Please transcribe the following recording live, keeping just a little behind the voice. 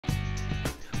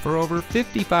For over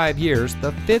 55 years,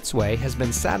 the Fitzway has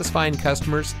been satisfying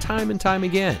customers time and time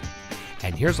again.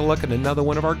 And here's a look at another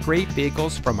one of our great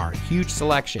vehicles from our huge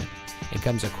selection. It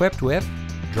comes equipped with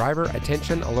driver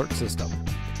attention alert system,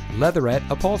 leatherette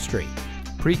upholstery,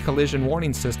 pre-collision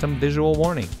warning system visual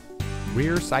warning,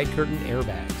 rear side curtain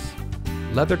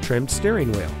airbags, leather trimmed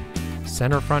steering wheel,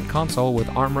 center front console with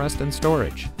armrest and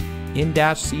storage,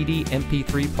 in-dash CD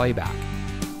MP3 playback,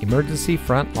 emergency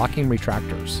front locking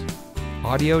retractors,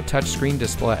 audio touchscreen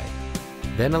display,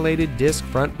 ventilated disc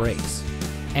front brakes,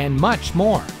 and much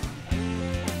more.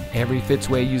 Every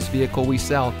Fitzway used vehicle we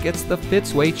sell gets the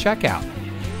Fitzway checkout.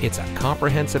 It's a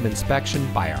comprehensive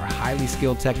inspection by our highly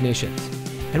skilled technicians,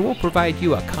 and we'll provide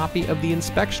you a copy of the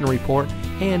inspection report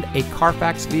and a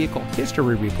Carfax vehicle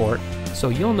history report so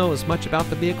you'll know as much about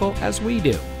the vehicle as we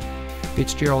do.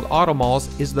 Fitzgerald Auto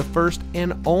Malls is the first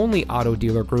and only auto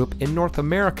dealer group in North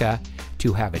America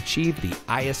to have achieved the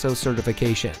ISO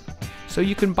certification, so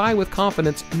you can buy with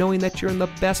confidence knowing that you're in the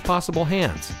best possible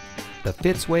hands. The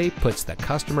Fitzway puts the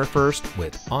customer first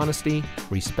with honesty,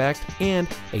 respect, and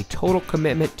a total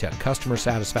commitment to customer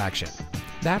satisfaction.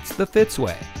 That's the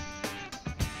Fitzway.